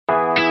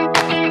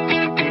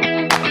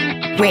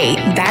Wait,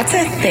 that's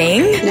a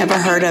thing? Never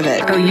heard of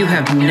it. Oh, you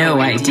have no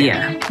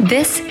idea.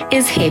 This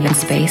is Haven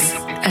Space,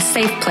 a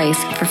safe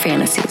place for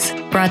fantasies.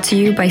 Brought to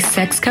you by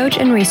sex coach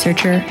and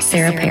researcher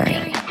Sarah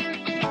Perry.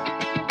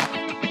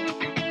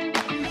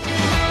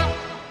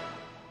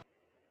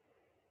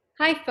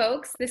 Hi,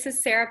 folks. This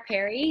is Sarah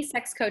Perry,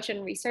 sex coach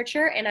and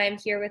researcher, and I'm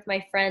here with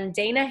my friend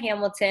Dana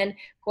Hamilton,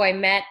 who I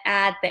met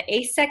at the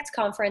Asex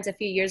conference a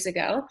few years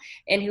ago,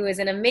 and who is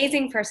an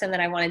amazing person that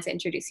I wanted to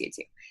introduce you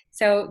to.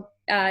 So,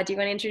 do you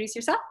want to introduce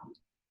yourself?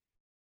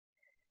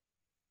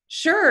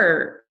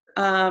 Sure.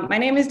 My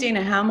name is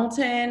Dana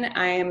Hamilton.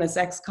 I am a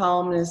sex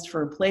columnist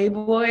for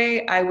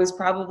Playboy. I was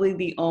probably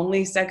the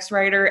only sex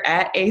writer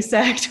at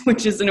ASECT,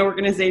 which is an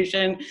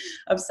organization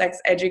of sex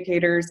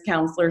educators,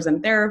 counselors,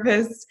 and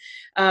therapists.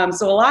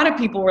 So a lot of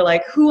people were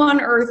like, who on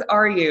earth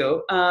are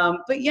you?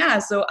 But yeah,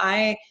 so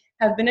I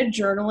have been a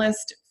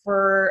journalist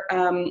for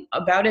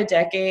about a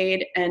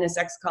decade and a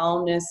sex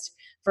columnist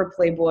for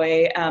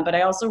Playboy, but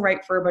I also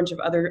write for a bunch of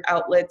other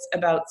outlets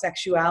about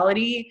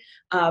sexuality,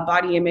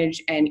 body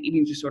image, and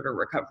eating disorder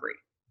recovery.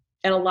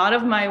 And a lot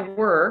of my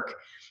work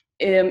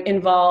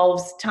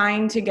involves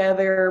tying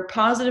together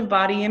positive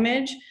body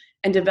image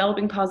and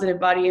developing positive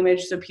body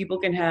image so people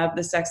can have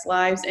the sex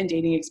lives and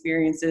dating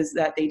experiences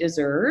that they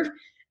deserve.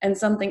 And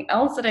something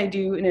else that I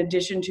do in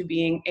addition to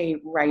being a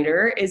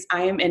writer is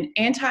I am an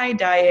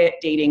anti-diet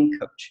dating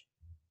coach.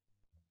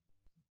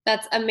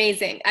 That's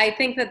amazing. I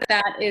think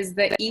that is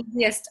the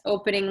easiest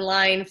opening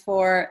line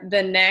for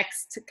the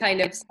next kind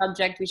of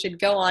subject we should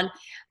go on.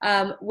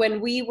 When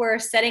we were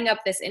setting up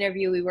this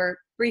interview, we were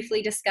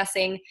briefly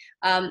discussing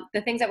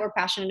the things that we're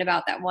passionate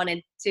about that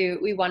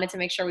we wanted to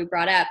make sure we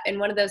brought up. And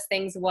one of those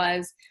things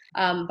was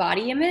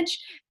body image,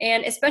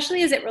 and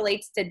especially as it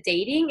relates to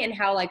dating and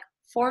how like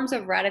forms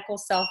of radical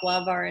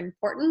self-love are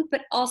important,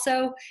 but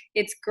also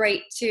it's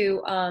great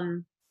to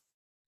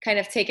kind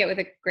of take it with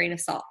a grain of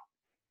salt.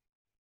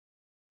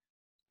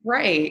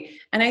 Right.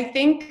 And I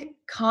think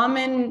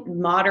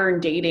common modern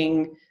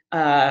dating,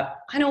 I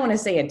don't want to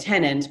say a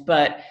tenet,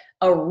 but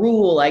a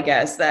rule, I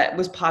guess, that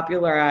was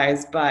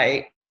popularized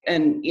by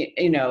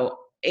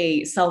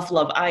a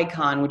self-love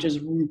icon, which is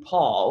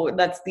RuPaul.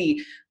 That's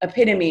the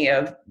epitome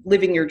of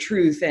living your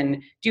truth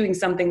and doing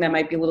something that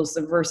might be a little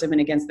subversive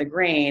and against the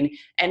grain.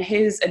 And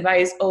his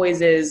advice always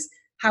is,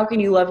 how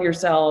can you love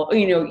yourself?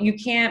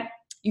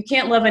 You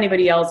can't love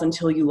anybody else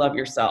until you love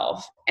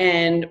yourself.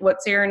 And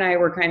what Sarah and I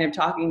were kind of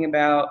talking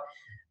about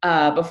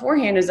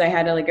beforehand is I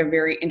had a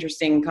very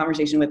interesting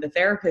conversation with a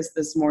therapist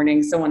this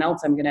morning, someone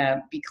else I'm going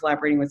to be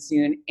collaborating with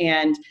soon.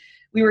 And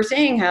we were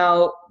saying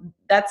how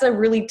that's a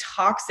really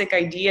toxic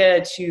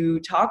idea to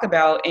talk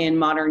about in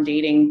modern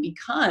dating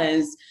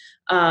because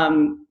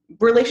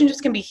relationships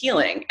can be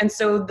healing. And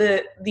so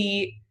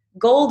the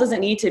goal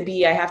doesn't need to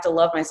be, I have to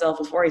love myself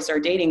before I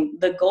start dating.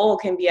 The goal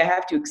can be, I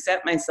have to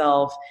accept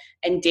myself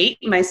and date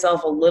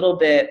myself a little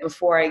bit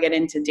before I get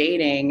into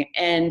dating.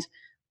 And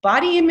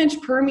body image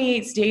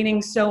permeates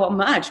dating so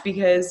much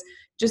because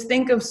just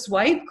think of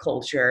swipe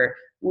culture.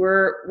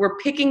 We're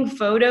picking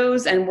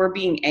photos and we're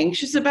being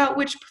anxious about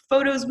which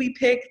photos we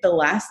pick. The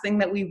last thing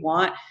that we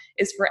want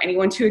is for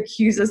anyone to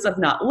accuse us of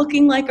not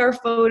looking like our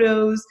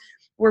photos.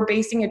 We're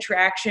basing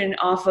attraction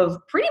off of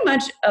pretty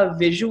much a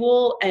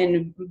visual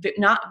and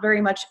not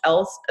very much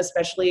else,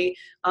 especially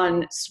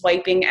on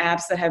swiping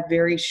apps that have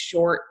very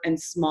short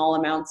and small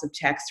amounts of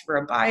text for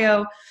a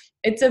bio.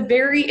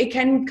 It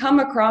can come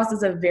across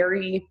as a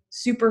very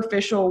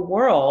superficial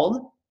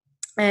world.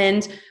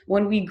 And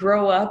when we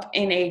grow up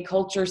in a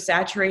culture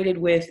saturated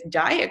with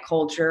diet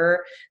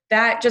culture,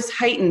 that just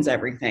heightens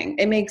everything.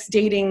 It makes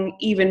dating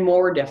even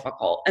more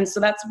difficult. And so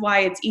that's why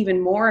it's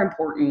even more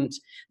important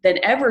than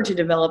ever to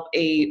develop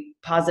a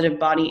positive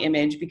body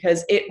image,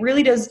 because it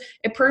really does,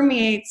 it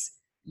permeates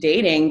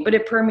dating, but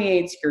it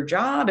permeates your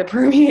job, it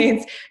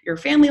permeates your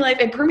family life,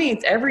 it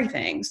permeates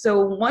everything. So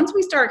once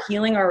we start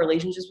healing our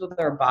relationships with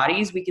our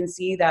bodies, we can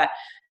see that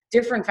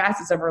different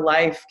facets of our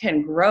life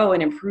can grow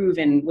and improve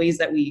in ways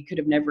that we could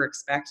have never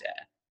expected.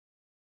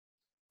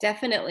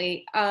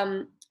 Definitely.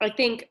 I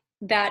think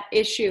that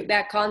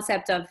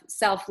concept of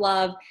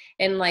self-love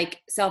and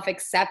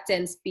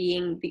self-acceptance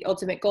being the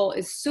ultimate goal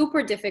is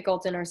super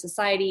difficult in our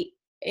society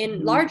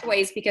in large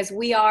ways because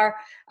we are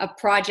a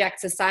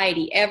project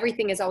society.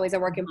 Everything is always a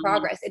work in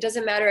progress. It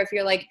doesn't matter if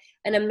you're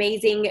an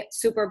amazing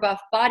super buff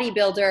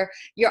bodybuilder,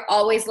 you're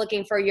always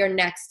looking for your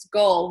next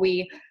goal.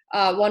 We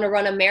want to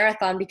run a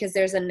marathon because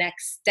there's a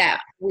next step.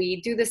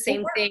 We do the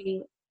same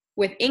thing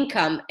with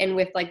income and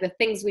with the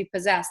things we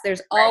possess.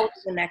 There's always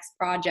the next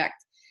project.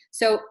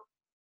 So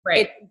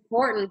it's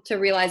important to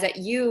realize that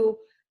you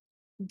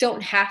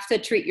don't have to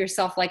treat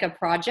yourself like a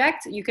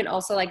project. You can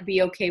also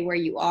be okay where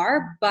you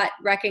are, but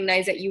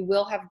recognize that you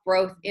will have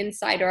growth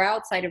inside or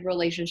outside of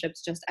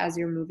relationships just as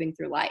you're moving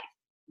through life.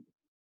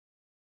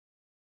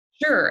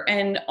 Sure.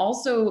 And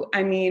also,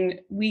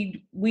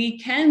 we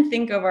can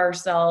think of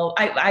ourselves,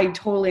 I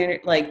totally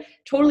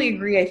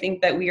agree. I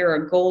think that we are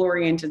a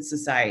goal-oriented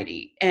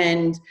society.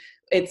 And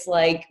It's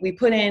like we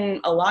put in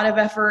a lot of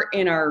effort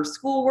in our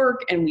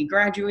schoolwork and we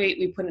graduate.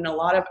 We put in a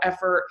lot of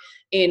effort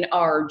in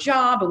our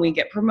job and we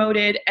get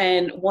promoted.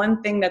 And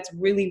one thing that's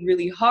really,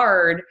 really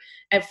hard,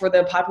 and for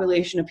the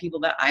population of people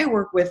that I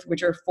work with,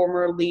 which are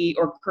formerly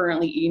or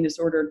currently eating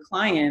disordered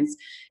clients,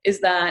 is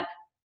that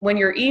when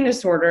you're eating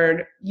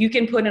disordered, you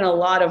can put in a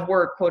lot of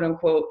work, quote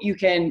unquote, you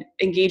can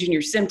engage in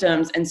your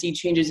symptoms and see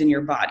changes in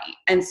your body.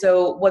 And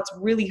so what's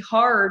really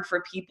hard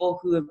for people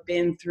who have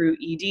been through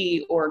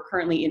ED or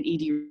currently in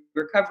ED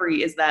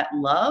recovery is that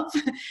love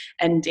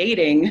and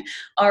dating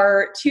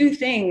are two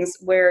things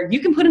where you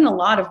can put in a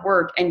lot of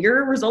work and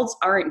your results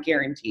aren't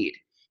guaranteed.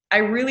 I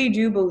really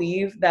do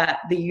believe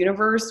that the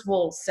universe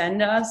will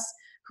send us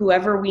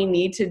whoever we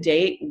need to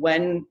date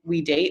when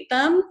we date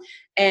them.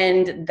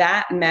 And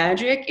that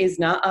magic is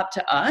not up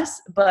to us,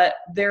 but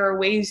there are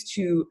ways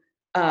to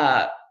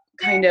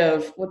kind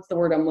of, what's the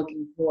word I'm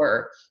looking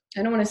for?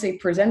 I don't want to say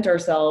present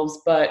ourselves,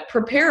 but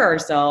prepare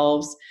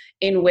ourselves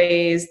in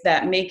ways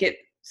that make it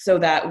so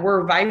that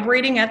we're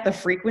vibrating at the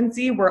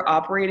frequency, we're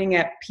operating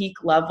at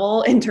peak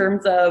level in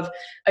terms of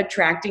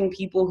attracting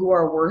people who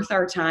are worth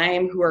our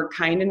time, who are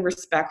kind and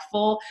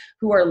respectful,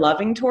 who are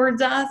loving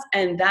towards us.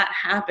 And that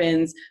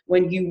happens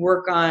when you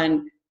work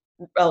on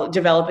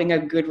developing a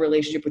good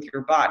relationship with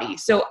your body.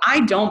 So I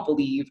don't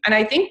believe, and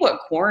I think what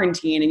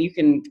quarantine, and you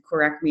can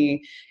correct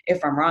me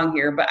if I'm wrong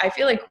here, but I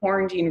feel like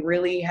quarantine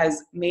really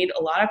has made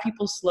a lot of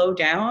people slow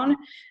down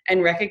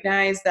and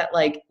recognize that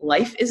like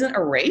life isn't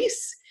a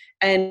race.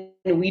 And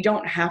we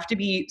don't have to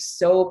be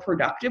so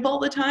productive all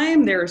the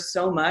time. There's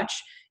so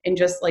much in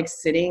just like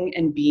sitting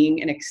and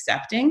being and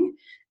accepting.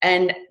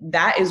 And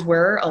that is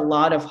where a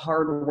lot of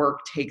hard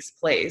work takes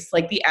place.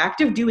 Like the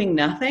act of doing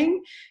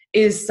nothing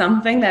is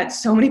something that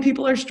so many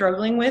people are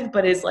struggling with,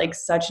 but is like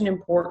such an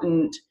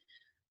important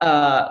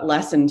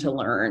lesson to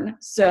learn.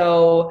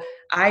 So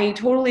I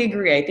totally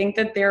agree. I think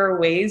that there are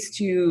ways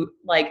to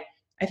like,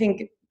 I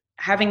think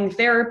having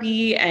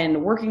therapy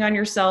and working on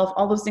yourself,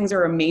 all those things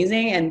are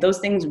amazing and those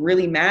things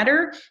really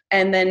matter.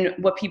 And then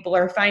what people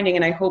are finding,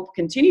 and I hope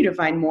continue to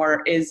find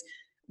more, is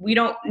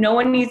no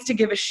one needs to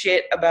give a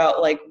shit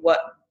about like what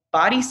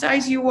body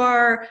size you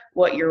are,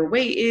 what your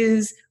weight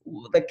is,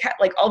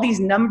 like all these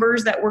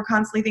numbers that we're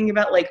constantly thinking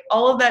about, like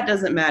all of that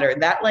doesn't matter.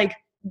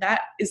 That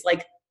is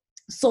like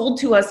sold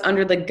to us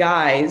under the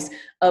guise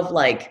of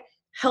like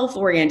health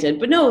oriented,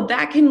 but no,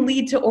 that can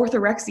lead to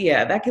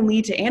orthorexia, that can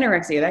lead to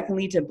anorexia, that can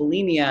lead to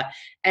bulimia.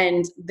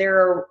 And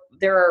there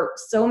are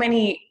so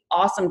many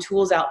awesome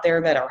tools out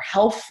there that are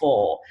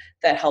helpful,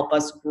 that help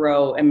us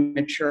grow and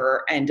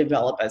mature and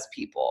develop as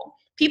people.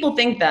 People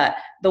think that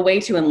the way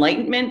to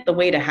enlightenment, the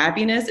way to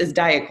happiness is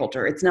diet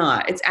culture. It's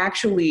not. It's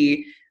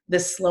actually the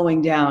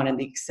slowing down and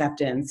the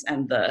acceptance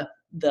and the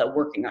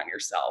working on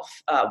yourself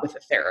with a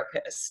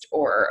therapist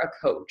or a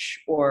coach,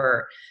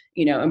 or,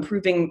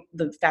 improving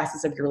the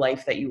facets of your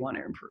life that you want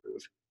to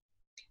improve.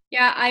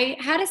 Yeah, I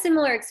had a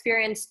similar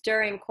experience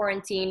during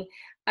quarantine.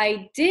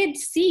 I did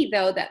see,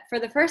 though, that for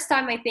the first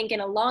time, I think in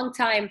a long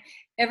time,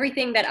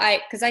 everything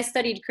that because I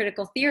studied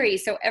critical theory,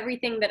 so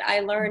everything that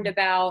I learned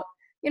about,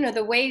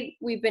 the way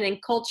we've been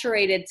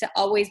enculturated to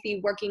always be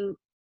working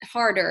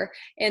harder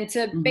and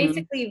to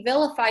basically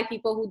vilify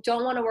people who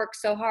don't want to work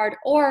so hard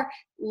or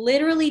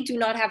literally do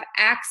not have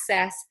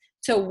access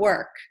to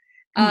work.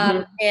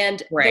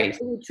 And right.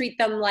 we treat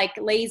them like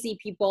lazy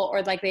people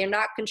or like they're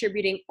not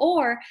contributing,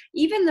 or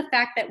even the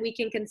fact that we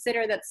can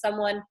consider that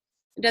someone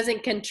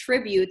doesn't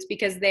contribute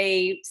because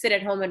they sit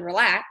at home and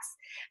relax,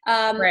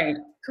 right.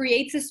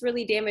 creates this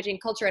really damaging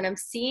culture. And I'm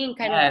seeing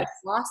kind of the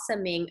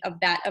blossoming of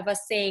that, of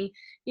us saying,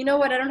 you know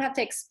what, I don't have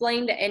to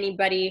explain to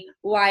anybody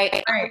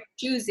why I'm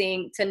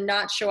choosing to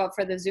not show up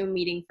for the Zoom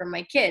meeting for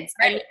my kids.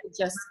 I need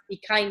to just be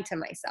kind to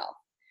myself.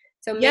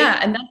 So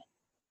and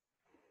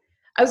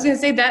I was going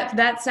to say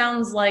that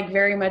sounds like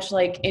very much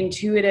like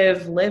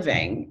intuitive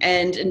living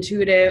and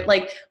intuitive,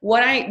 like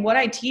what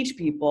I teach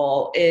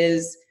people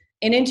is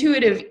in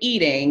intuitive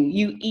eating,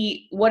 you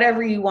eat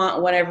whatever you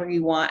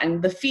want.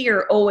 And the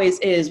fear always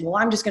is, well,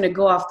 I'm just going to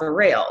go off the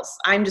rails.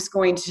 I'm just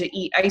going to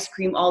eat ice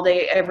cream all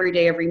day,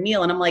 every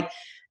meal. And I'm like,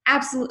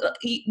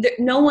 absolutely,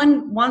 no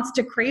one wants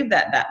to crave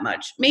that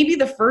much. Maybe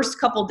the first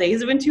couple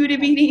days of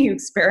intuitive eating, you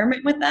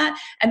experiment with that,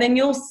 and then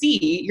you'll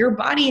see your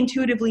body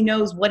intuitively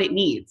knows what it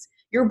needs.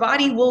 Your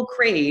body will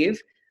crave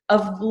a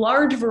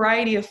large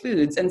variety of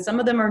foods, and some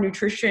of them are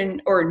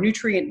nutrition or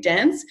nutrient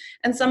dense,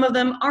 and some of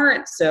them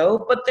aren't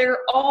so, but they're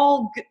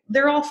all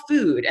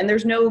food, and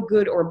there's no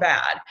good or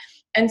bad.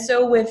 And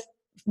so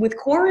with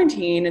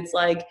quarantine, it's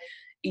like,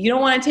 you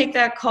don't want to take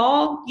that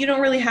call, you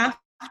don't really have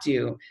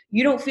to.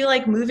 You don't feel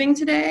like moving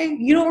today,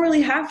 you don't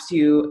really have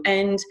to.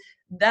 And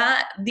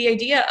that the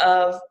idea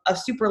of a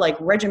super like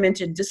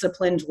regimented,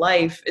 disciplined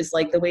life is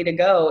like the way to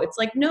go. It's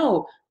like,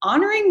 no,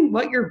 honoring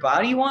what your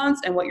body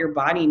wants and what your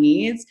body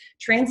needs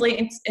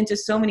translates into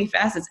so many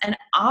facets. And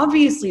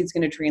obviously it's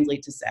going to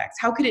translate to sex.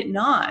 How could it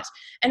not?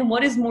 And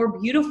what is more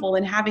beautiful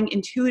than having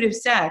intuitive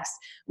sex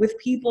with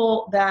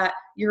people that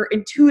you're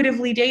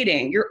intuitively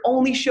dating? You're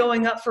only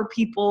showing up for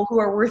people who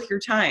are worth your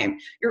time.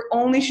 You're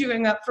only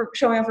showing up for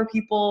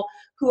people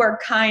who are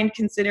kind,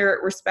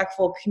 considerate,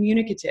 respectful,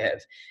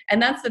 communicative.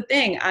 And that's the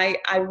thing.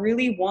 I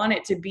really want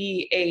it to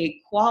be a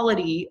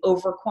quality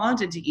over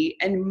quantity.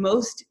 And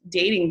most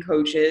dating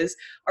coaches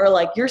are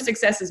like, your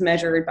success is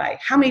measured by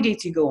how many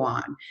dates you go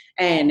on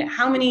and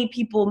how many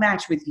people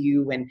match with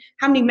you and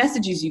how many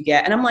messages you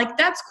get. And I'm like,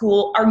 that's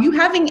cool. Are you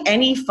having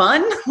any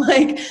fun?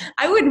 Like,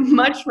 I would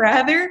much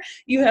rather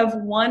you have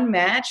one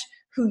match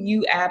who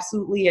you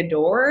absolutely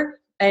adore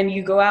and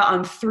you go out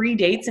on 3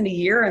 dates in a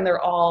year and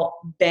they're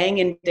all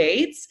banging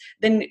dates,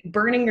 then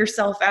burning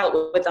yourself out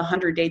with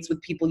 100 dates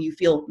with people you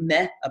feel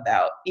meh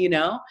about, you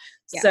know?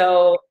 Yeah.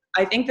 So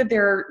I think that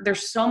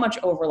there's so much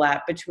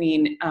overlap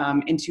between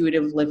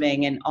intuitive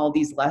living and all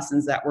these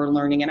lessons that we're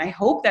learning. And I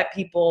hope that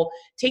people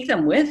take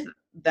them with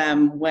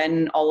them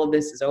when all of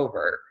this is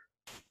over.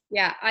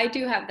 Yeah, I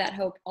do have that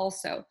hope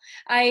also.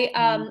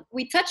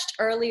 We touched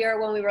earlier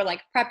when we were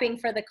like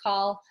prepping for the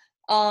call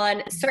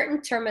on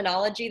certain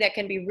terminology that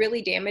can be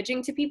really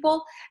damaging to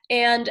people.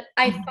 And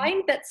I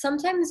find that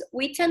sometimes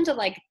we tend to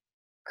like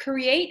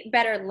create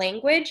better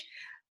language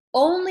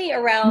only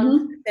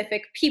around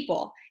specific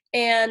people.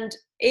 And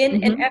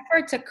in an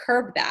effort to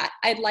curb that,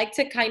 I'd like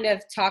to kind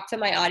of talk to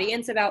my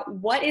audience about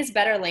what is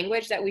better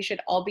language that we should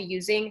all be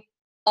using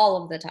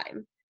all of the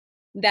time,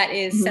 that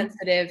is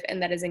sensitive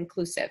and that is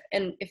inclusive.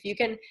 And if you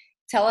can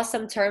tell us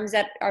some terms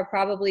that are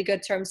probably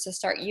good terms to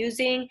start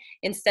using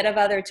instead of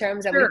other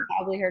terms that we've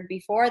probably heard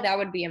before, that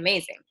would be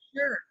amazing.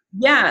 Sure.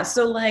 Yeah.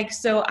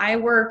 So I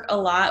work a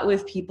lot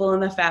with people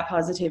in the fat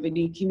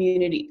positivity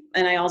community.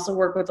 And I also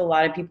work with a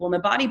lot of people in the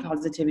body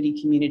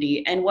positivity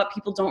community. And what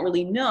people don't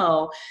really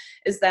know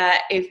is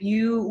that if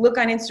you look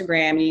on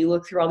Instagram and you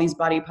look through all these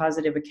body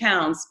positive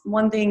accounts,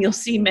 one thing you'll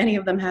see many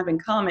of them have in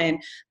common,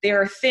 they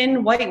are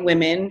thin white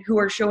women who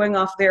are showing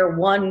off their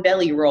one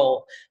belly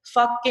roll.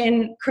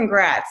 Fucking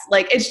congrats.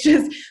 Like, it's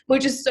just,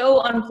 which is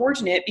so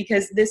unfortunate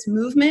because this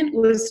movement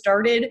was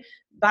started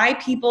by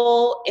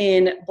people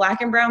in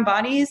Black and brown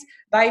bodies,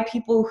 by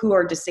people who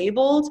are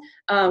disabled,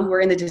 who are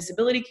in the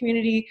disability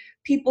community,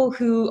 people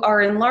who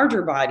are in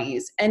larger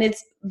bodies. And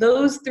it's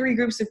those 3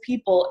 groups of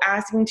people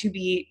asking to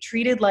be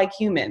treated like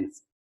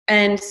humans.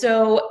 And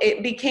so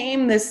it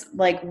became this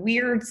like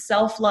weird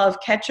self-love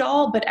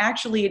catch-all, but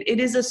actually it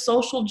is a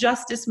social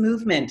justice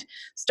movement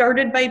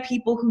started by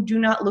people who do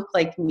not look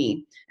like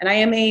me. And I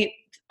am a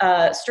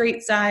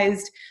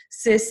straight-sized,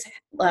 cis,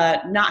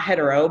 not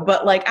hetero,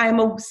 but like I'm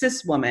a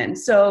cis woman.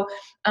 So,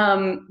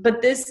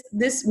 but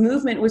this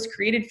movement was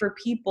created for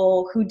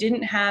people who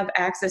didn't have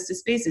access to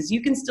spaces.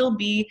 You can still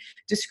be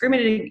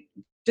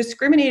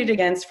discriminated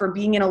against for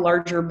being in a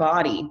larger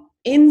body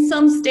in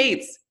some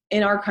states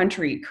in our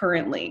country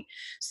currently.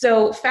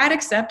 So fat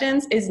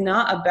acceptance is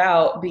not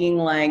about being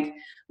like,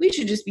 we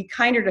should just be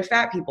kinder to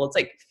fat people. It's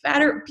like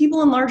fatter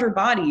people in larger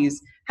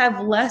bodies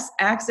have less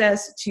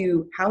access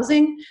to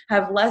housing,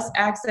 have less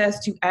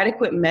access to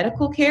adequate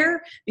medical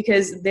care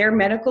because their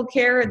medical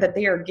care that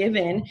they are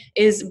given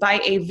is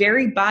by a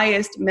very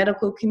biased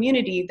medical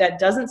community that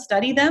doesn't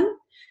study them,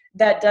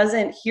 that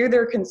doesn't hear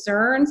their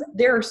concerns.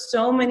 There are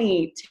so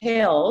many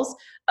tales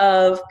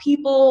of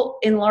people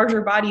in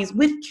larger bodies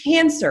with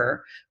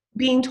cancer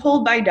being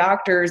told by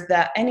doctors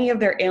that any of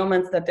their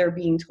ailments that they're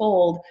being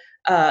told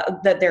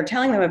that they're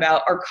telling them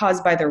about are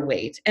caused by their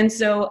weight. And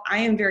so I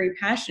am very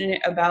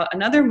passionate about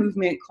another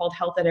movement called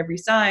Health at Every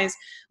Size,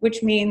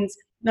 which means,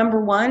 number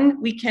 1,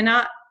 we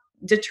cannot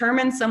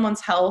determine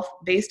someone's health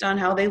based on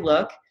how they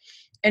look.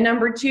 And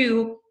number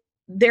 2,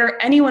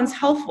 anyone's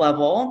health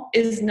level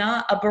is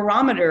not a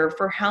barometer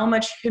for how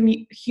much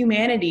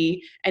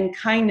humanity and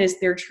kindness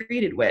they're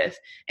treated with.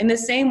 In the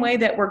same way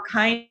that we're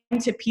kind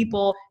to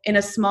people in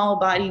a small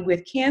body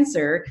with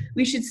cancer,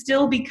 we should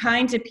still be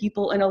kind to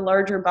people in a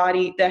larger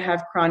body that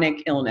have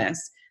chronic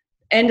illness.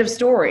 End of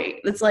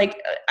story. It's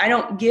like, I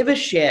don't give a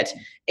shit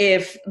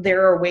if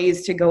there are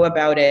ways to go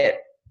about it.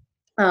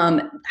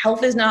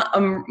 Health is not a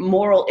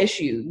moral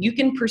issue. You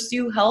can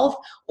pursue health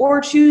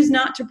or choose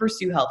not to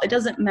pursue health. It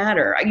doesn't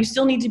matter. You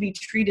still need to be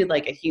treated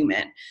like a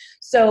human.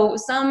 So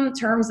some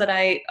terms that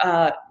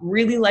I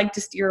really like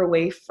to steer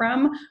away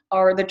from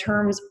are the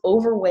terms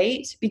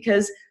overweight,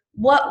 because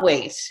what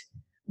weight?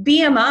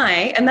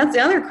 BMI, and that's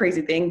the other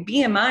crazy thing,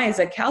 BMI is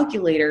a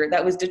calculator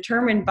that was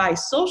determined by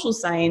social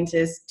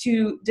scientists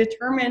to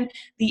determine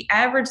the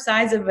average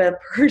size of a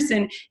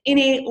person in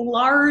a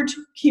large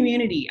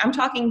community. I'm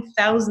talking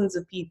thousands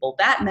of people.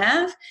 That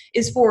math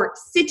is for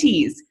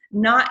cities,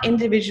 not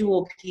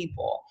individual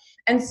people.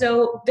 And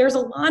so there's a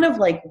lot of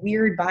like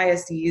weird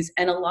biases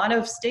and a lot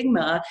of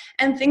stigma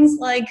and things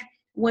like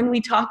when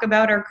we talk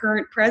about our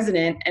current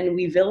president and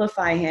we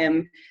vilify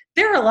him,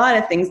 there are a lot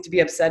of things to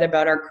be upset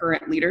about our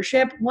current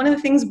leadership. One of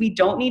the things we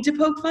don't need to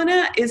poke fun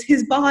at is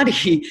his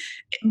body.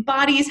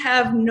 Bodies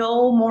have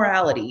no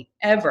morality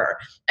ever.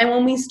 And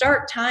when we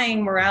start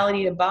tying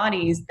morality to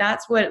bodies,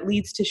 that's what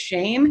leads to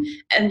shame.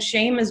 And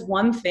shame is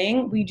one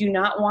thing we do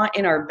not want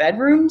in our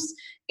bedrooms,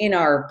 in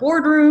our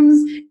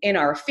boardrooms, in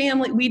our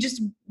family.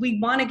 We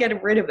want to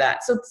get rid of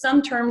that. So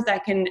some terms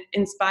that can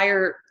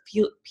inspire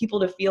people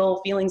to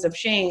feel feelings of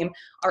shame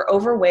are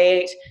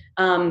overweight.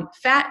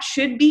 Fat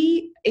should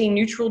be a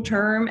neutral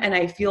term, and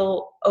I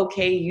feel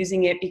okay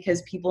using it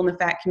because people in the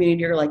fat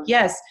community are like,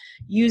 yes,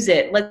 use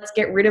it. Let's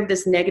get rid of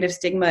this negative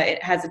stigma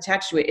it has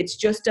attached to it. It's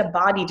just a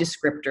body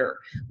descriptor.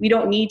 We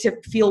don't need to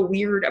feel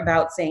weird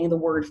about saying the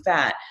word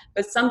fat.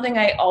 But something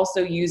I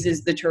also use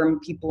is the term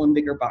people in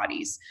bigger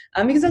bodies,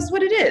 because that's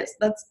what it is.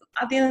 That's,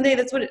 at the end of the day,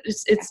 that's what it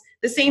is. It's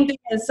the same thing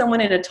as someone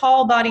in a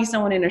tall body,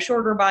 someone in a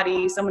shorter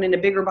body, someone in a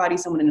bigger body,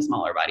 someone in a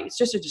smaller body. It's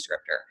just a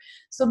descriptor.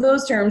 So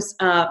those terms,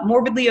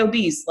 morbidly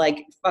obese,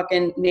 like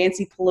fucking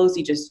Nancy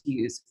Pelosi just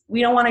used,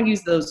 we don't want to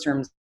use those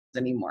terms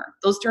anymore.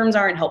 Those terms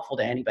aren't helpful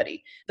to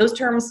anybody. Those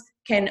terms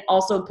can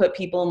also put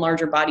people in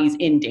larger bodies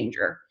in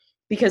danger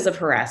because of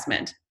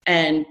harassment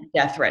and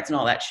death threats and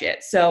all that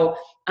shit. So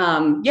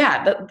I'm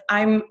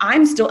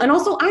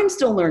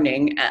still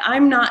learning.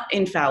 I'm not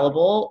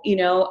infallible.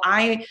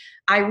 I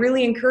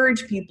really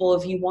encourage people,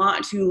 if you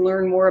want to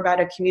learn more about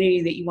a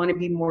community that you want to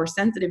be more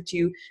sensitive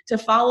to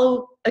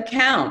follow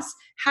accounts.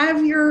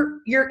 Have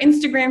your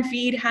Instagram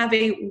feed have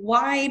a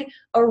wide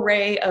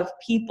array of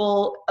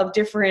people of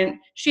different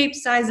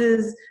shapes,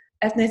 sizes,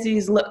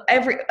 ethnicities,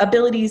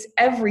 abilities,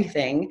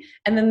 everything.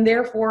 And then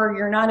therefore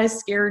you're not as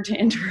scared to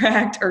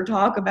interact or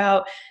talk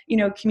about,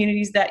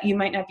 communities that you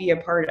might not be a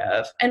part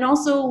of. And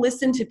also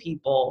listen to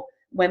people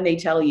when they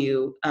tell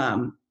you,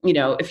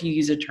 if you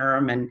use a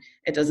term and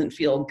it doesn't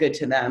feel good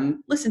to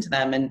them, listen to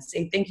them and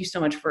say, thank you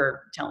so much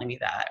for telling me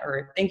that,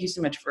 or thank you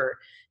so much for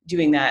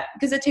doing that,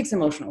 because it takes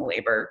emotional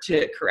labor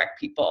to correct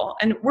people.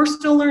 And we're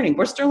still learning.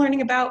 We're still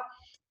learning about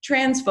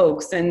trans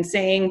folks and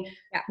saying,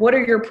 what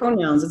are your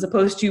pronouns as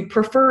opposed to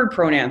preferred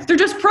pronouns? They're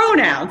just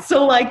pronouns.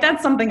 So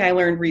that's something I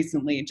learned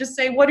recently. Just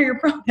say, what are your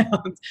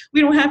pronouns?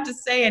 We don't have to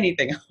say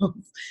anything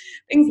else.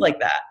 Things like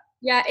that.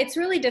 Yeah, it's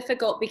really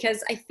difficult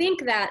because I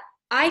think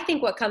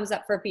what comes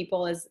up for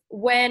people is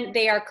when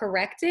they are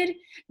corrected,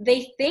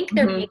 they think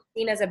they're being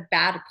seen as a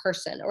bad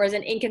person or as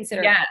an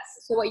inconsiderate person.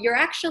 So what you're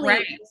actually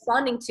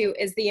responding to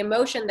is the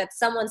emotion that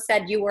someone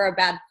said you were a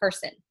bad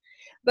person.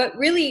 But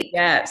really,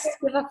 don't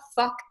give a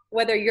fuck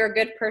whether you're a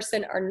good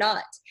person or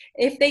not.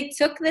 If they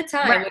took the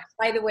time, which,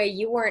 by the way,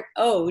 you weren't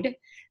owed,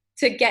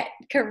 to get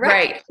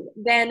correct,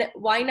 then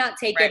why not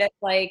take it as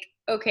like,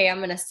 okay, I'm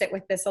going to sit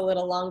with this a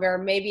little longer,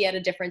 maybe at a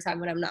different time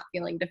when I'm not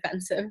feeling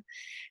defensive.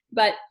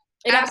 But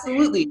it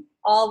absolutely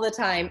all the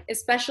time,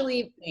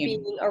 especially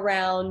being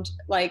around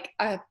like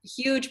a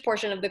huge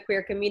portion of the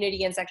queer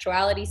community and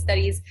sexuality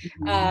studies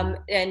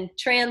and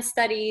trans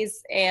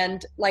studies.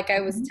 And like I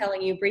was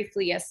telling you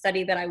briefly, a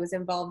study that I was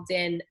involved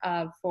in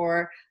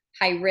for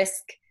high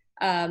risk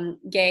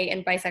gay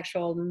and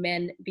bisexual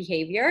men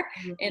behavior,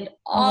 and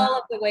all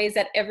of the ways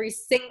that every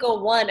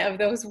single one of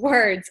those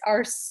words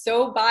are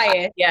so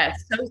biased.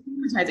 Yes, so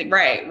stigmatizing.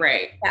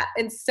 Right. Yeah,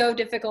 and so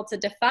difficult to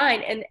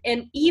define.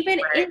 And even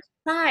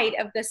inside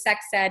of the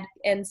sex ed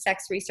and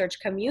sex research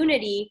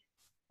community,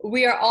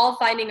 we are all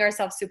finding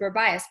ourselves super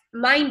biased.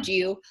 Mind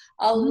you,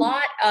 a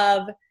lot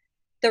of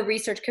the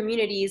research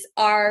communities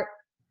are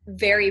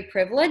very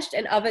privileged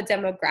and of a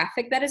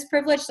demographic that is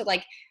privileged. So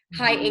like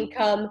high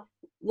income,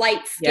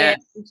 light skinned,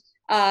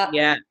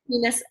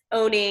 penis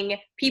owning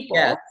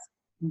people,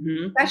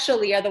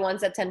 especially are the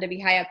ones that tend to be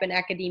high up in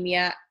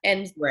academia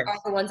and are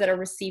the ones that are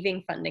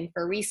receiving funding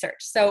for research.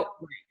 So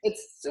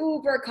it's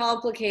super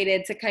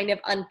complicated to kind of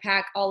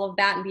unpack all of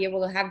that and be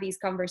able to have these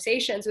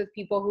conversations with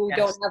people who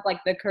don't have like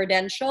the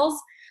credentials,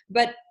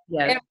 but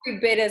every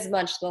bit as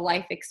much the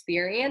life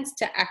experience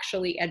to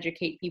actually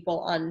educate people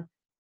on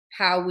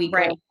how we go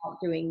about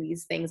doing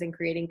these things and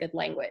creating good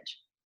language.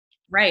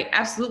 Right,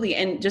 absolutely.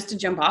 And just to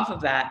jump off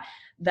of that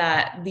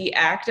the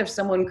act of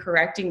someone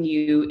correcting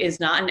you is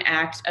not an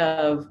act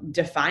of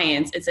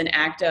defiance. It's an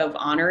act of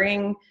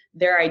honoring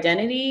their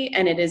identity.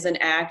 And it's an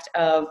act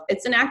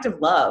of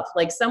love.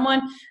 Like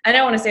someone, I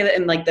don't want to say that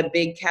in like the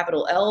big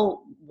capital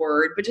L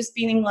word, but just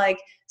meaning like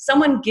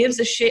someone gives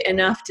a shit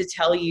enough to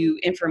tell you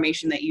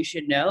information that you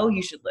should know,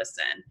 you should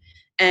listen.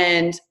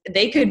 And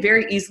they could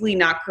very easily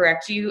not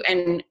correct you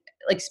and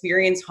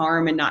experience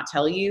harm and not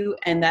tell you.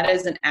 And that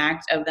is an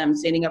act of them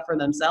standing up for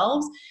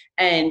themselves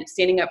and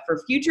standing up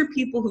for future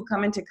people who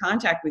come into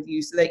contact with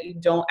you so that you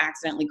don't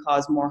accidentally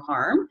cause more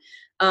harm.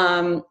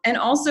 And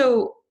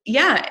also,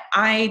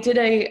 I did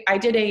a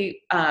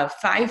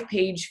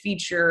 5-page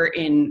feature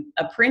in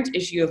a print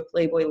issue of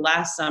Playboy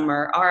last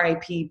summer,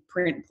 RIP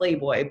print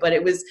Playboy, but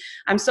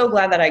I'm so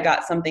glad that I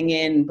got something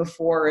in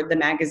before the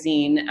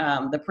magazine,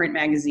 the print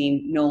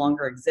magazine no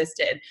longer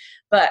existed.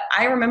 But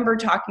I remember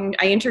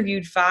I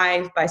interviewed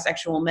 5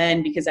 bisexual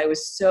men because I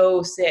was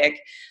so sick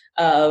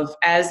of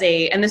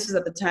and this was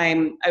at the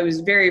time I was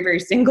very, very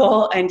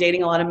single and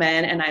dating a lot of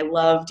men, and I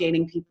love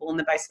dating people in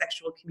the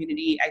bisexual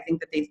community. I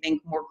think that they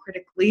think more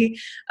critically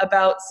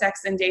about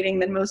sex and dating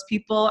than most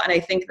people. And I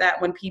think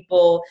that when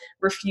people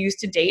refuse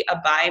to date a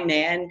bi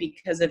man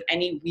because of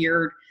any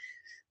weird,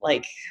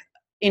 like,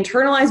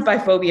 internalized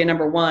biphobia,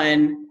 number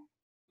one,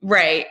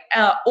 right,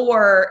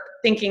 or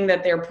thinking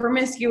that they're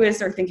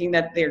promiscuous or thinking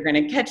that they're going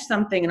to catch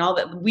something and all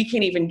that, we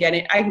can't even get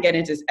it. I can get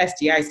into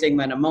STI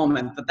stigma in a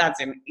moment, but that's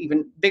an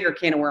even bigger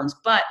can of worms.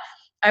 But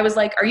I was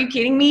like, are you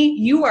kidding me?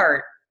 You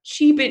are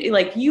cheap.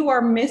 Like, you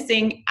are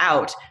missing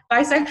out.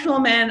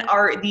 Bisexual men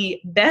are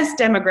the best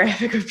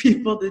demographic of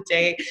people to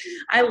date.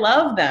 I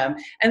love them.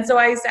 And so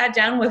I sat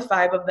down with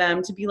 5 of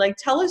them to be like,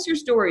 tell us your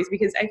stories,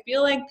 because I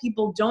feel like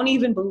people don't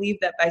even believe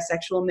that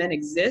bisexual men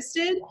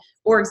existed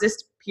or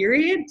exist,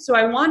 period. So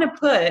I want to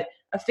put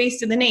a face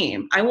to the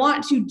name. I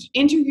want to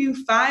interview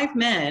 5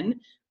 men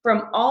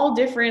from all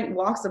different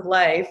walks of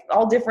life,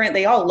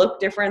 they all look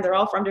different, they're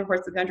all from different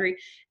parts of the country,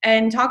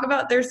 and talk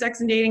about their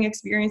sex and dating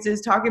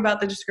experiences, talk about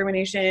the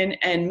discrimination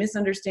and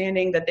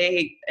misunderstanding that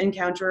they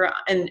encounter,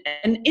 and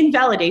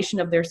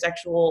invalidation of their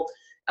sexual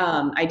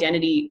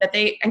identity that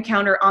they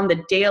encounter on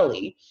the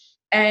daily.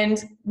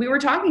 And we were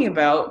talking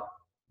about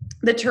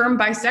the term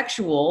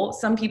bisexual,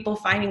 some people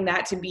finding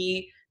that to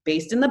be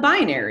based in the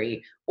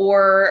binary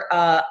or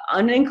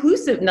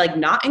uninclusive, like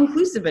not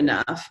inclusive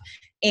enough.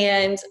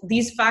 And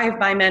these 5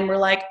 bi men were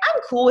like,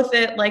 I'm cool with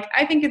it. Like,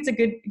 I think it's a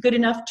good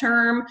enough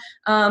term.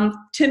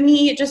 To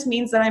me, it just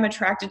means that I'm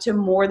attracted to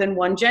more than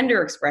one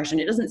gender expression.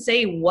 It doesn't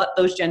say what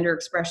those gender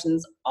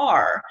expressions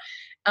are.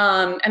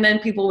 And then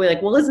people were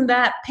like, well, isn't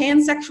that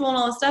pansexual and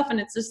all this stuff? And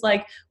it's just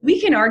like,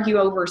 we can argue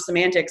over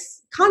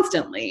semantics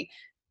constantly.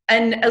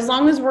 And as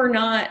long as we're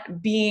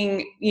not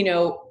being,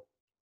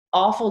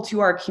 awful to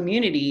our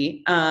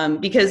community,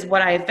 because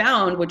what I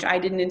found, which I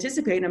didn't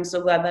anticipate, and I'm so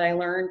glad that I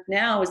learned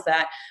now, is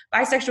that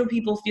bisexual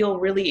people feel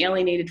really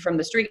alienated from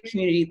the straight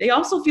community. They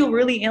also feel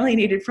really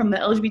alienated from the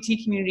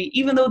LGBT community,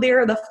 even though they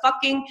are the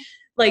fucking,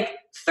 like,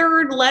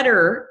 3rd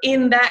letter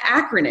in that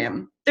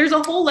acronym. There's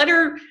a whole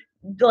letter,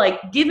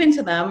 like, given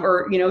to them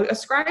or,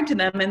 ascribed to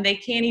them, and they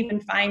can't even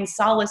find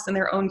solace in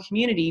their own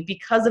community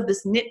because of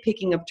this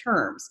nitpicking of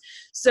terms.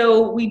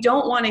 So we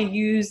don't want to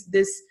use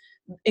this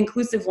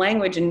inclusive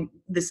language and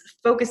this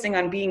focusing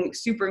on being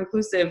super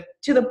inclusive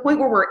to the point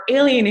where we're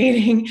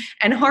alienating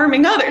and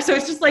harming others. So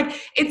it's just like,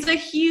 it's a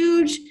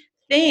huge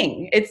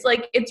thing. It's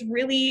like, it's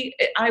really,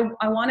 I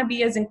want to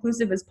be as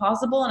inclusive as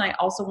possible. And I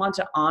also want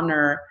to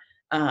honor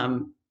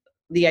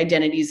the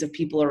identities of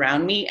people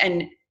around me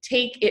and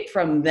take it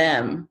from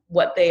them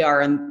what they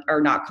are and are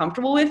not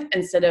comfortable with,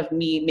 instead of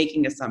me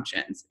making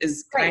assumptions,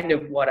 is kind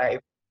of what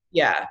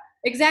yeah.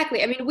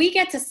 Exactly. I mean, we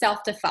get to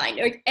self-define.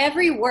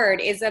 Every word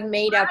is a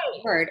made-up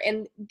word,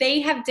 and they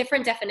have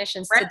different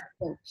definitions to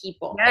different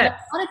people. Yes. And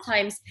a lot of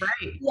times,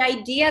 the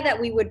idea that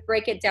we would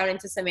break it down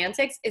into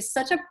semantics is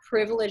such a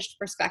privileged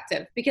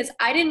perspective, because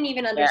I didn't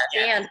even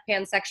understand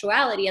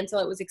pansexuality until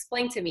it was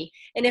explained to me.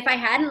 And if I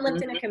hadn't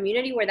lived in a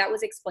community where that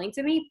was explained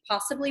to me,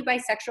 possibly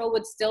bisexual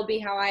would still be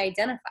how I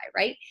identify,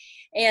 right?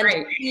 And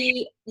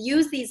we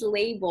use these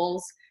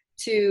labels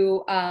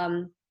to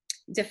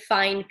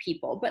define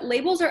people, but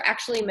labels are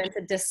actually meant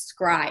to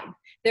describe.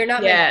 They're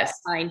not meant to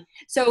define.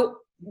 So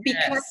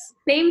because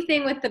same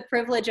thing with the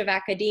privilege of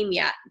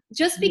academia,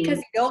 just because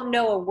you don't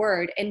know a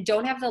word and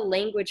don't have the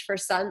language for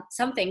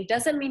something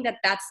doesn't mean that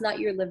that's not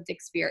your lived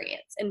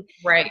experience. And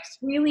it's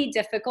really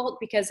difficult,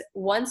 because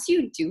once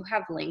you do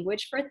have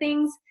language for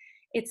things,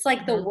 it's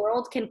like the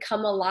world can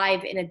come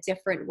alive in a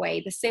different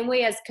way. The same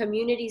way as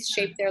communities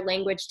shape their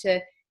language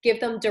to give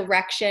them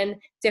direction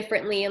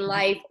differently in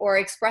life, or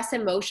express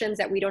emotions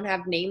that we don't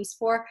have names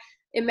for.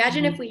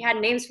 Imagine if we had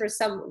names for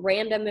some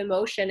random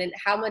emotion, and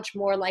how much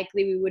more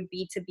likely we would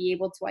be to be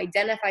able to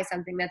identify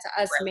something that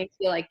to us may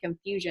feel like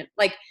confusion.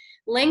 Like,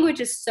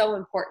 language is so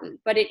important,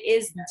 but it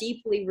is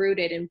deeply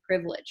rooted in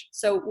privilege.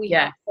 So we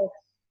have to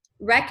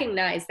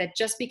recognize that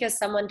just because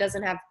someone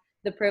doesn't have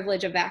the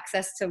privilege of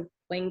access to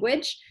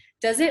language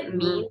doesn't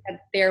mean that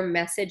their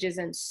message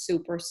isn't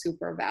super,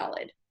 super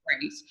valid.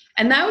 Right.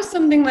 And that was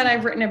something that I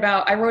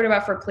wrote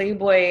about for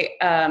Playboy.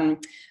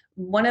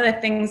 One of the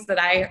things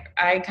that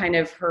I kind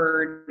of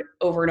heard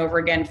over and over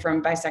again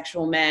from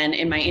bisexual men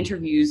in my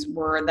interviews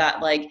were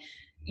that, like,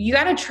 you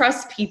got to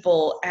trust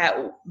people at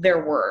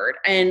their word.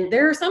 And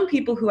there are some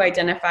people who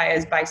identify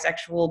as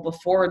bisexual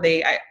before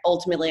they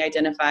ultimately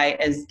identify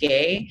as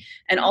gay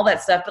and all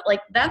that stuff. But,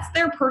 like, that's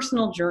their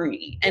personal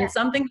journey. And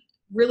something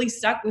really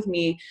stuck with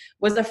me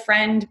was a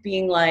friend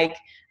being like,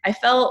 I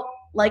felt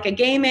like a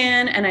gay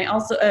man, and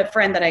a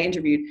friend that I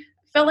interviewed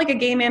felt like a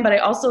gay man, but I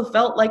also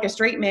felt like a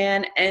straight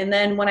man. And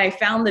then when I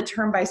found the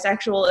term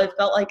bisexual, it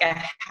felt like a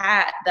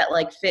hat that,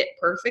 like, fit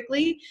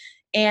perfectly.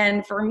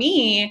 And for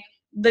me,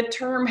 the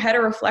term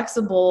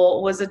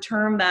heteroflexible was a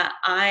term that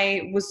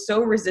I was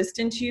so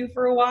resistant to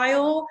for a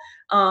while,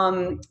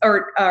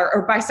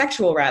 or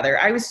bisexual rather.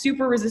 I was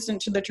super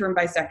resistant to the term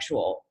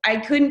bisexual. I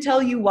couldn't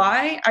tell you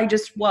why, I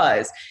just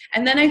was.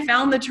 And then I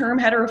found the term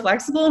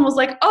heteroflexible and was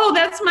like, oh,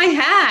 that's my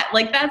hat.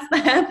 Like, that's the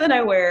hat that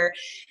I wear.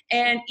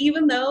 And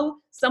even though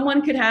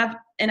someone could have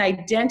an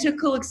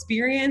identical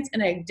experience,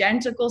 an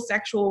identical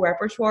sexual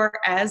repertoire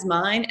as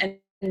mine,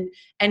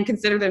 and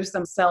consider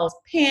themselves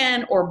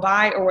pan or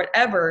bi or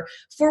whatever,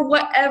 for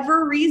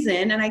whatever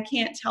reason, and I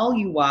can't tell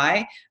you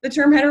why, the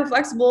term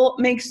heteroflexible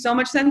makes so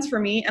much sense for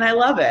me, and I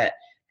love it.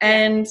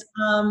 And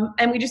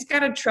we just got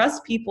to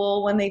trust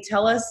people when they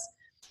tell us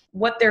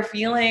what they're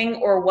feeling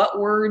or what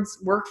words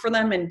work for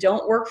them and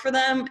don't work for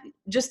them,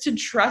 just to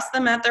trust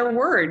them at their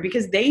word,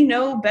 because they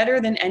know better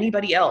than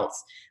anybody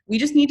else. We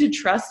just need to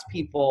trust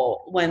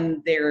people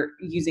when they're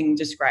using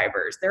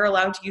describers. They're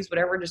allowed to use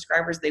whatever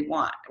describers they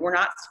want. We're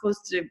not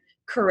supposed to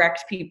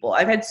correct people.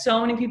 I've had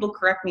so many people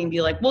correct me and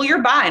be like, well,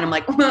 you're bi. And I'm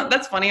like, well,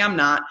 that's funny. I'm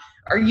not.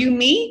 Are you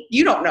me?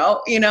 You don't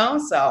know,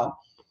 so.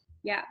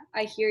 Yeah,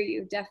 I hear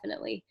you.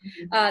 Definitely.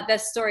 That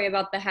story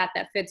about the hat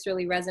that fits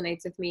really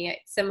resonates with me.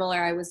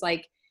 Similar. I was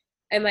like,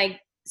 am I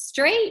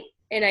straight?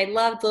 And I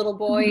loved little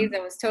boys.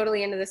 I was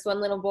totally into this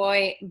one little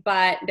boy,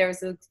 but there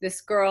was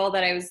this girl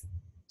that I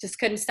just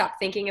couldn't stop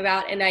thinking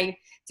about. And I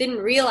didn't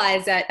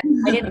realize that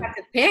I didn't have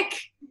to pick,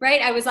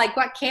 right? I was like,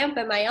 what camp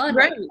am I on?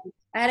 Right.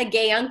 I had a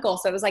gay uncle.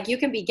 So it was like, you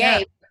can be gay.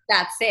 Yeah.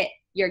 That's it.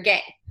 You're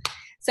gay.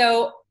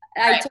 So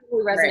I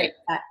totally resonate with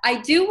that.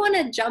 I do want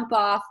to jump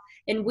off,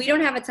 and we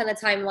don't have a ton of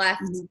time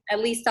left,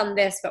 at least on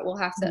this, but we'll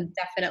have to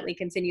definitely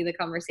continue the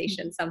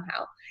conversation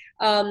somehow.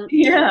 I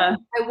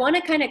want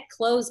to kind of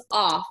close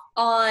off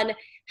on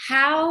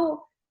how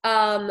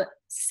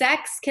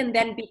sex can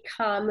then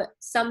become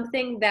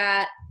something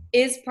that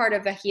is part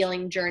of a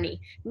healing journey.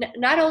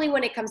 Not only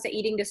when it comes to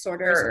eating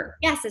disorders,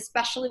 yes,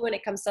 especially when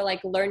it comes to like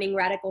learning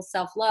radical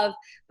self-love,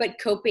 but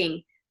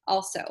coping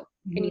also.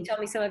 Can you tell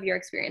me some of your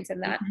experience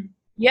in that?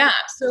 Yeah.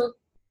 So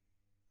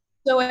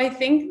I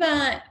think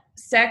that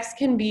sex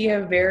can be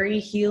a very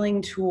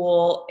healing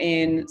tool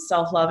in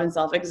self-love and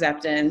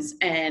self-acceptance.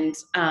 And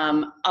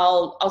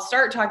I'll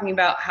start talking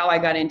about how I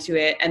got into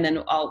it, and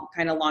then I'll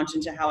kind of launch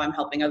into how I'm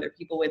helping other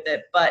people with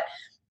it. But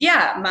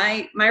yeah,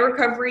 my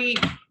recovery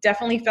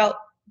definitely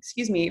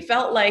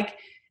felt like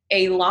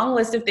a long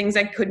list of things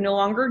I could no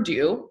longer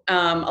do,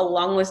 a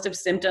long list of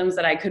symptoms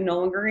that I could no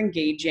longer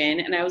engage in.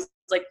 And I was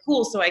like,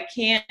 cool, so I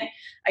can't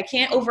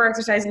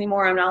over-exercise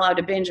anymore. I'm not allowed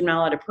to binge. I'm not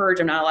allowed to purge.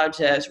 I'm not allowed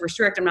to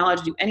restrict. I'm not allowed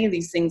to do any of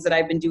these things that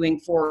I've been doing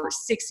for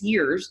 6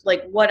 years.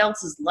 Like, what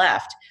else is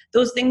left?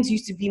 Those things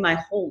used to be my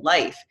whole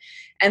life.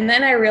 And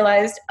then I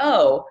realized,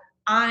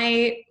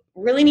 I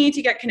really need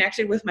to get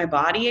connected with my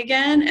body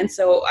again. And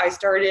so I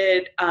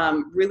started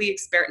really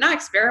not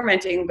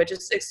experimenting, but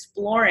just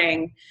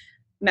exploring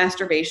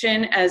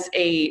masturbation as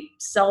a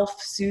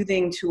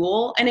self-soothing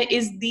tool. And it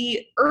is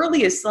the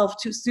earliest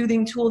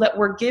self-soothing tool that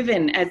we're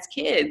given as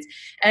kids.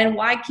 And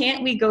why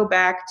can't we go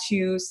back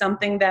to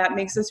something that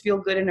makes us feel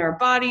good in our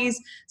bodies,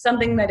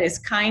 something that is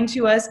kind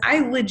to us? I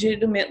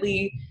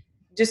legitimately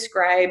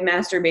describe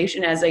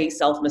masturbation as a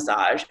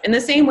self-massage, in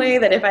the same way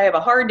that if I have a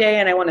hard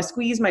day and I want to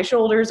squeeze my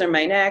shoulders or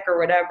my neck or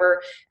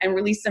whatever and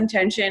release some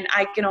tension,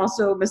 I can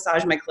also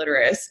massage my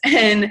clitoris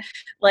and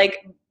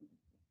like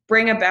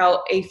bring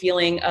about a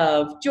feeling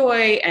of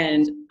joy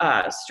and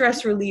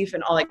stress relief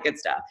and all that good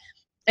stuff.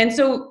 And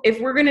so if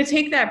we're going to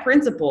take that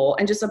principle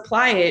and just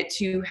apply it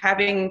to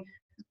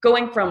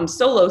going from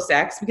solo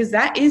sex, because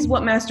that is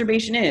what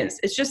masturbation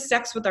is, it's just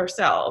sex with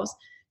ourselves,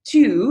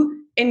 to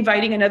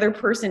inviting another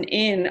person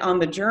in on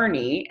the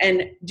journey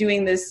and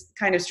doing this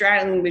kind of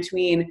straddling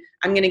between,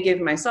 I'm going to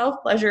give myself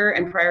pleasure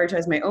and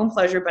prioritize my own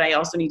pleasure, but I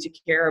also need to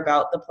care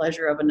about the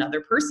pleasure of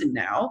another person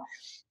now.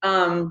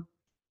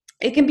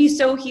 It can be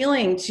so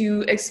healing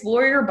to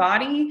explore your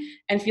body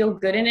and feel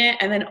good in it,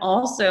 and then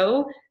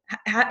also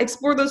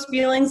explore those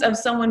feelings of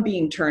someone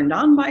being turned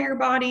on by your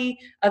body,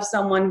 of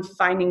someone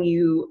finding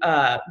you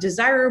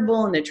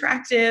desirable and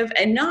attractive,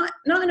 and not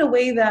in a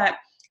way that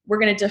we're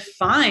going to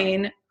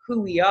define who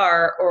we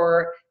are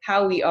or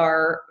how we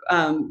are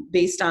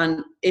based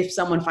on if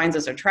someone finds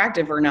us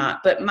attractive or not.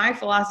 But my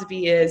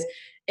philosophy is,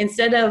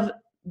 instead of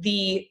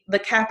the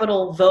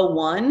capital the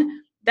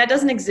one, that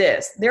doesn't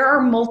exist. There are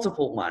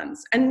multiple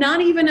ones, and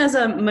not even as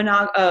a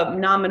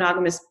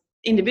non-monogamous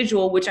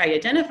individual, which I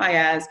identify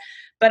as,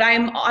 but I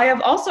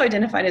have also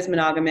identified as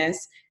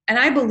monogamous. And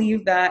I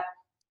believe that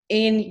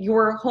in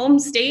your home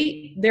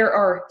state, there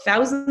are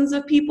thousands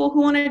of people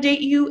who want to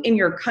date you. In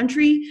your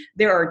country,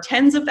 there are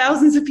tens of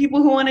thousands of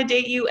people who want to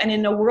date you. And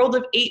in a world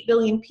of 8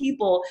 billion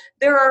people,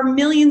 there are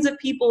millions of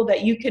people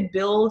that you could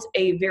build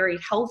a very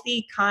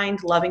healthy,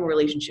 kind, loving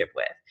relationship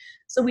with.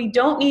 So we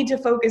don't need to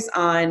focus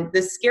on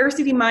the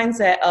scarcity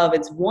mindset of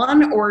it's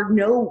one or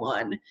no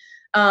one.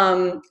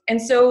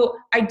 And so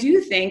I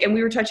do think, and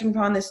we were touching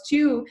upon this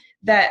too,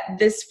 that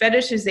this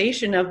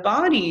fetishization of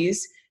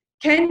bodies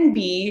can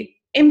be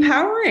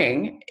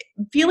empowering,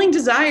 feeling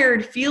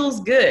desired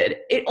feels good.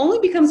 It only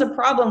becomes a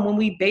problem when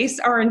we base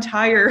our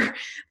entire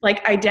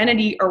like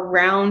identity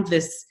around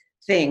this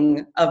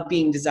thing of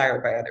being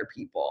desired by other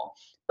people.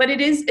 But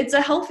it's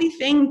a healthy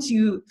thing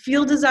to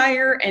feel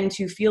desire and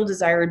to feel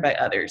desired by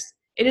others.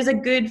 It is a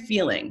good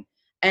feeling.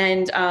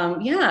 And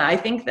I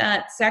think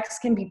that sex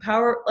can be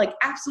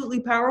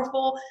absolutely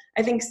powerful.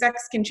 I think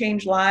sex can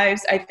change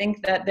lives. I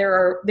think that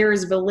there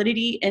is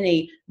validity in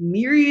a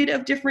myriad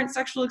of different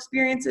sexual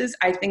experiences.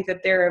 I think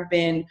that there have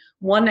been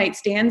one-night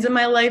stands in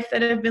my life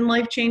that have been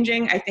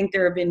life-changing. I think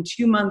there have been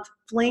 2-month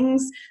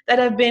flings that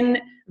have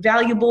been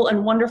valuable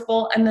and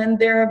wonderful. And then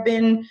there have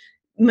been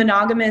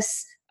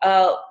monogamous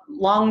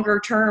longer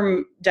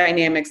term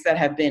dynamics that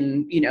have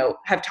been,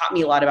 have taught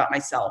me a lot about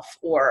myself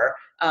or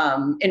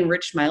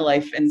enriched my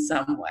life in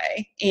some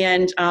way.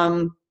 And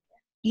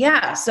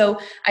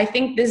so I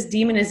think this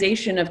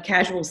demonization of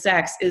casual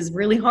sex is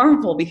really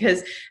harmful,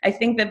 because I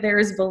think that there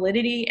is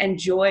validity and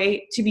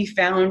joy to be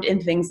found in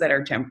things that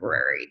are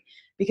temporary.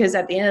 Because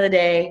at the end of the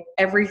day,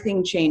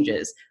 everything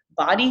changes.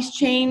 Bodies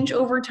change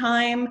over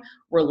time,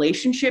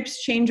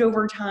 relationships change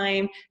over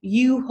time.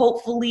 You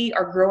hopefully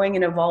are growing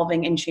and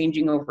evolving and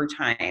changing over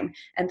time.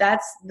 And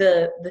that's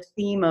the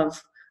theme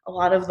of a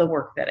lot of the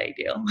work that I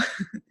do.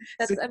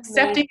 That's so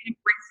accepting and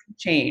embracing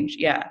change.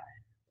 Yeah.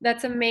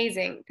 That's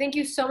amazing. Thank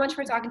you so much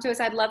for talking to us.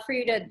 I'd love for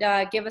you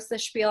to give us the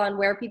spiel on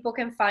where people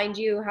can find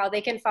you, how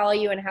they can follow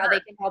you, and how they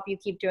can help you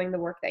keep doing the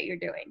work that you're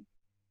doing.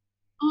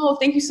 Oh,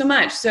 thank you so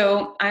much.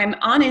 So I'm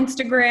on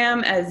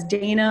Instagram as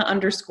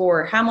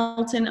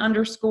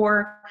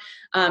Dana_Hamilton_.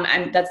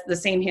 And that's the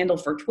same handle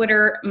for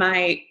Twitter.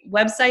 My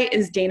website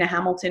is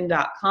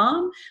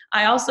danahamilton.com.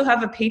 I also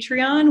have a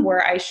Patreon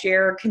where I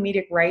share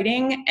comedic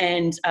writing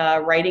and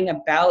writing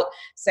about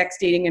sex,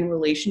 dating, and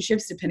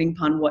relationships, depending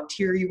upon what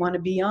tier you want to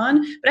be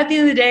on. But at the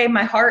end of the day,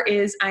 my heart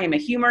is I am a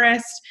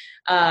humorist.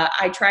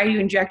 I try to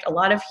inject a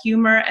lot of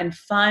humor and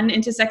fun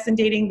into sex and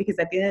dating, because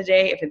at the end of the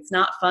day, if it's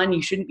not fun,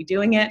 you shouldn't be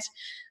doing it.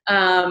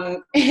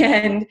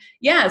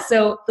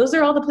 So those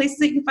are all the places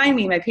that you can find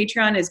me. My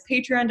Patreon is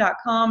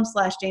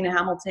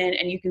patreon.com/DanaHamilton,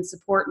 and you can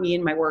support me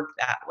in my work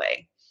that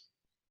way.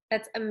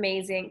 That's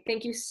amazing.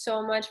 Thank you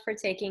so much for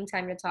taking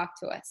time to talk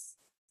to us.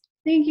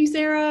 Thank you,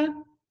 Sarah.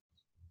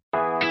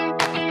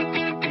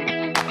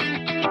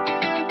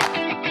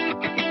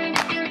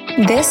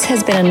 This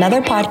has been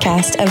another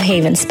podcast of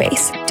Haven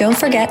Space. Don't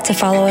forget to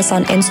follow us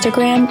on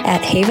Instagram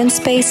at Haven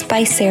Space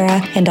by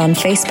Sarah and on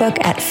Facebook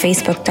at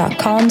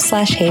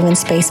facebook.com/Haven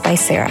Space by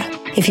Sarah.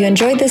 If you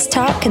enjoyed this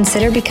talk,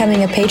 consider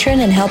becoming a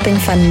patron and helping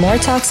fund more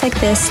talks like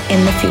this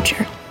in the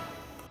future.